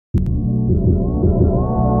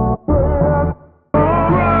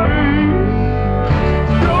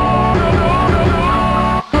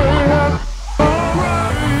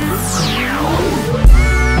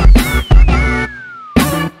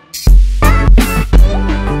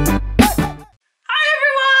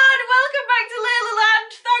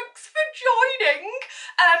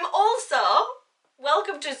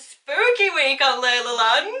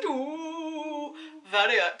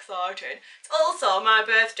doing. It's also my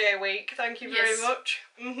birthday week, thank you very much.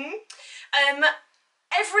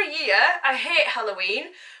 Every year, I hate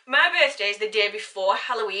Halloween. My birthday is the day before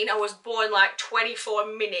Halloween. I was born like 24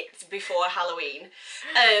 minutes before Halloween.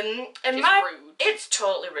 And rude. It's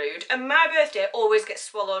totally rude. And my birthday always gets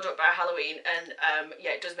swallowed up by Halloween, and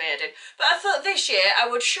yeah, it does my head in. But I thought this year I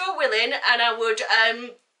would show willing and I would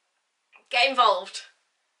get involved.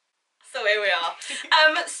 So here we are.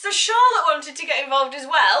 So Charlotte wanted to get involved as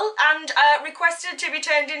well and requested to be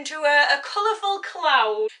turned into a colourful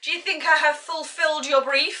cloud. Do you think I have fulfilled your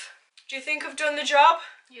brief? Do you think I've done the job?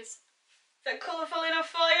 Yes. Is that colourful enough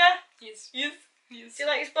for you? Yes. Yes. Yes. Do you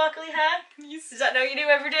like your sparkly hair? Yes. Is that now your new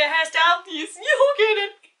everyday hairstyle? Yes. You're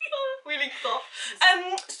kidding. We think so.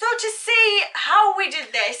 So to see how we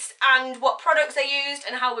did this and what products I used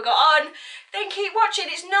and how we got on, then keep watching.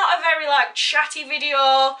 It's not a very like chatty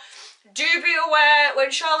video. Do be aware when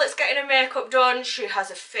Charlotte's getting her makeup done, she has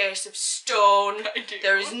a face of stone. I do.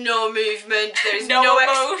 There is no movement. There is no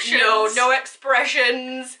emotions. no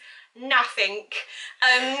expressions. Nothing.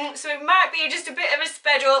 So it might be just a bit of a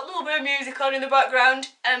sped up, a little bit of music on in the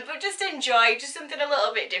background, but just enjoy, just something a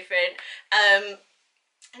little bit different, and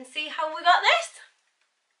see how we got this.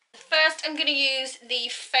 First I'm going to use the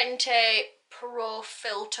Fenty Pro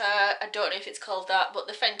Filter, I don't know if it's called that, but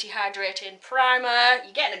the Fenty Hydrating Primer.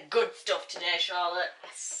 You're getting the good stuff today, Charlotte.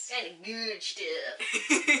 Yes. Getting the good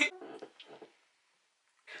stuff.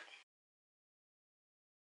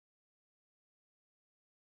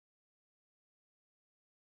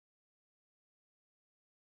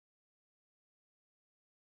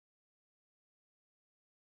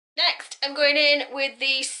 Next, I'm going in with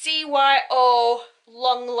the CYO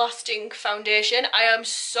Long Lasting Foundation. I am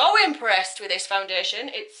so impressed with this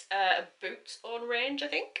foundation. It's a Boots own range, I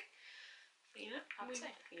think. Yeah, yeah, we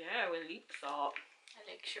like that. I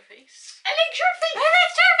like your face. I like your face! I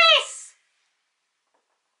like your face!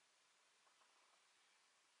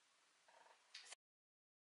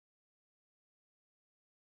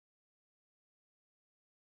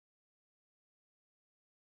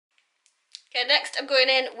 Okay, next I'm going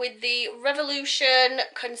in with the Revolution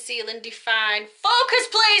Conceal and Define. Focus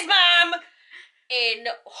please, ma'am! In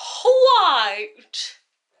white.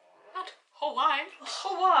 Not Hawaii.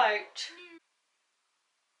 White.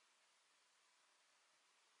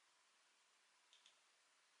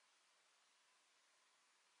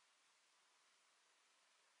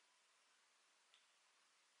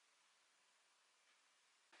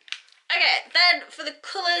 Okay, then for the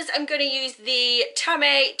colours I'm going to use the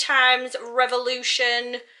Tame Times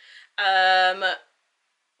Revolution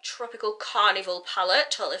Tropical Carnival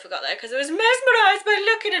palette. Totally forgot that because I was mesmerised by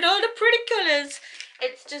looking at all the pretty colours.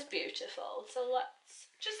 It's just beautiful. So let's.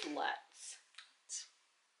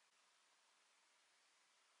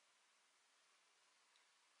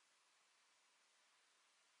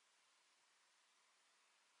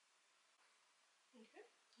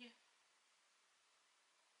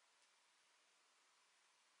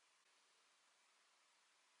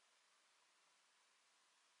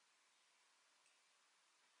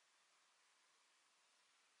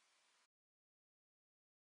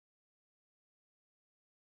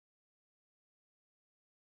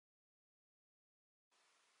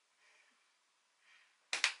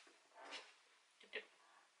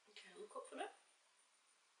 Okay, look up for that.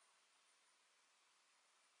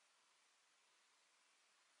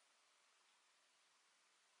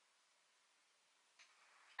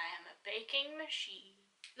 I am a baking machine.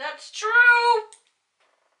 That's true!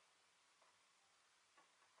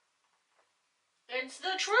 It's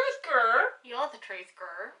the truth, girl. You're the truth,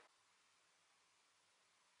 girl.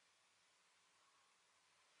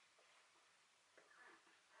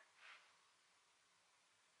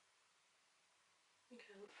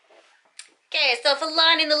 Okay, so for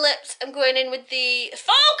lining the lips, I'm going in with the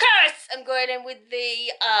Focus! I'm going in with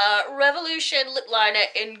the Revolution lip liner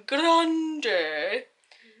in Grande.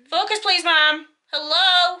 Focus, please, ma'am.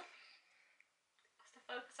 Hello.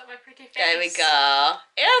 Focus on my pretty face. There we go.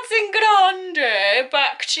 It's in Grande.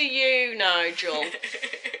 Back to you, Nigel. Nigel.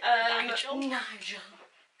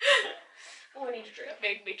 Oh, I need a drink. That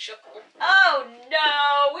made me chuckle. Oh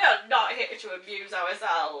no, we are not here to amuse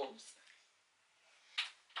ourselves.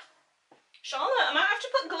 Charlotte, I might have to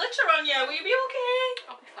put glitter on you. Will you be okay?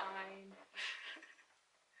 I'll be fine.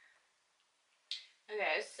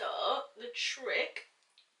 Okay, so the trick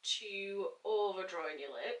to overdrawing your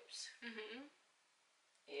lips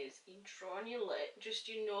is you draw on your lip, just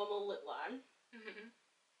your normal lip line.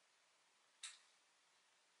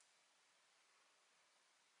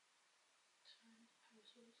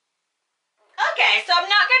 Okay, so I'm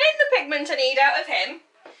not getting the pigment I need out of him.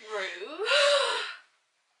 Rude.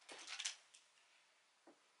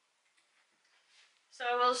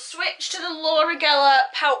 So we'll switch to the Laura Geller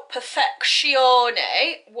Pout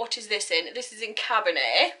Perfectione. What is this in? This is in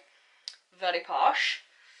Cabernet. Very posh.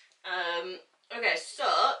 Okay, so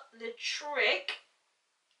the trick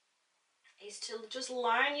is to just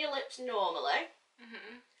line your lips normally.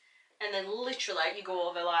 And then literally you go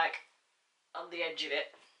over like on the edge of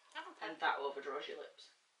it. And that overdraws your lips.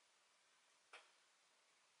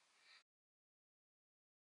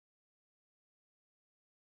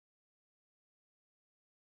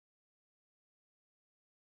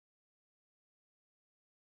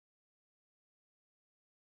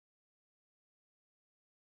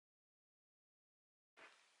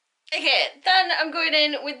 Okay, then I'm going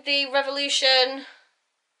in with the Revolution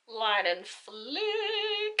Line and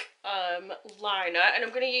Flick liner, and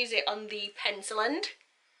I'm going to use it on the pencil end.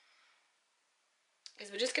 Because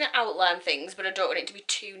we're just going to outline things, but I don't want it to be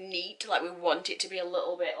too neat. Like, we want it to be a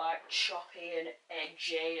little bit like choppy and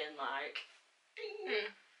edgy and like... Ding.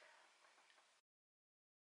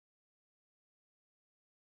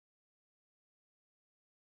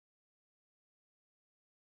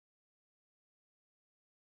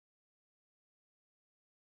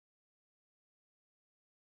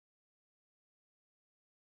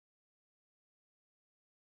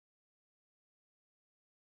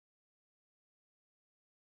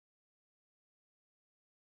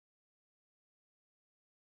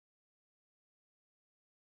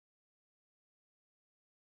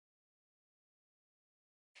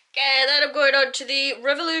 Okay, then I'm going on to the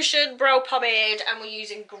Revolution Brow Pomade, and we're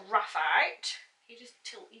using Graphite. You just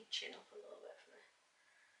tilt your chin up a little bit for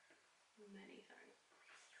me. Many thanks.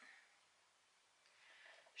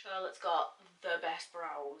 Charlotte's got the best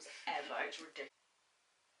brows ever, it's ridiculous.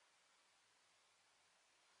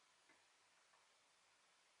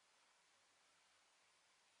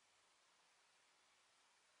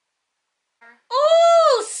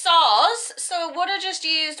 Oh, sauce! So what I just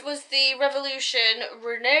used was the Revolution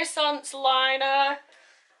Renaissance liner.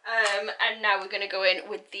 And now we're going to go in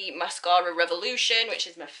with the Mascara Revolution, which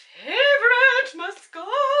is my favourite mascara.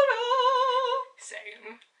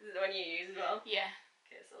 Same. Is it the one you use as well? Yeah.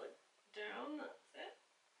 Okay, so like down, that's it.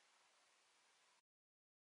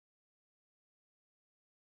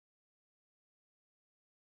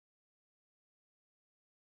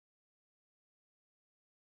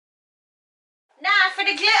 Now for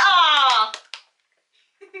the glitter!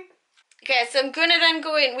 Okay, so I'm gonna then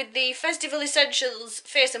go in with the Festival Essentials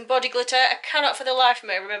Face and Body Glitter. I cannot for the life of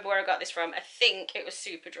me remember where I got this from. I think it was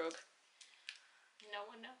Superdrug. No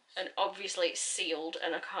one knows. And obviously it's sealed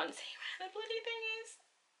and I can't see where the bloody thing is.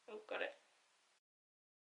 Oh, got it.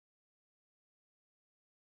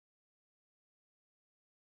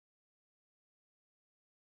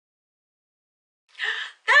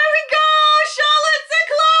 There we go! Charlotte's a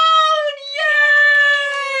clone!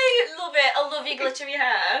 Yay! Love it. I love your glittery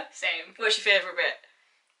hair. Same. What's your favourite bit?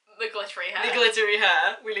 The glittery hair. The glittery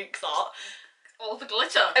hair. We link that. All the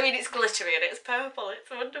glitter. I mean, it's glittery and it's purple. It's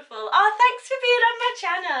wonderful. Oh, thanks for being on my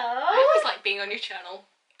channel. I always like being on your channel.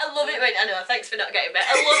 I love it when, I know, thanks for not getting me.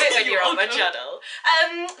 I love it when you're on my channel.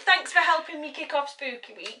 Thanks for helping me kick off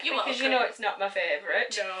Spooky Week. You're because welcome. you know it's not my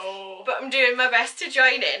favourite. No. But I'm doing my best to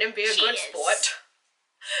join in and be a good Cheers. sport.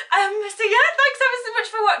 So yeah, thanks ever so much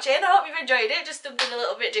for watching. I hope you've enjoyed it. Just something a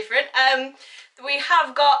little bit different. We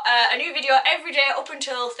have got a new video every day up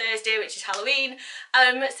until Thursday, which is Halloween.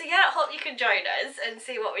 So yeah, I hope you can join us and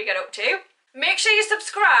see what we get up to. Make sure you're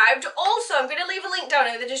subscribed. Also, I'm going to leave a link down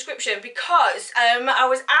in the description because I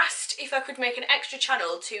was asked if I could make an extra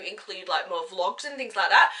channel to include like more vlogs and things like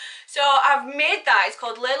that. So I've made that. It's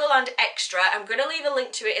called Leila Land Extra. I'm going to leave a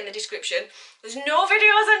link to it in the description. There's no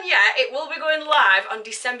videos on yet. It will be going live on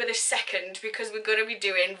December the 2nd because we're going to be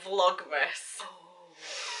doing Vlogmas.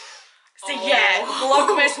 So yeah,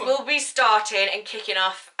 Vlogmas will be starting and kicking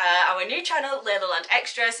off our new channel, Leila Land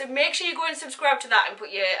Extra. So make sure you go and subscribe to that and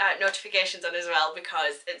put your notifications on as well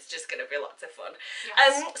because it's just going to be lots of fun.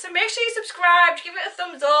 Yes. So make sure you subscribe, give it a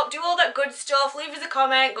thumbs up, do all that good stuff, leave us a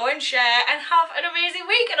comment, go and share, and have an amazing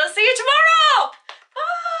week. And I'll see you tomorrow!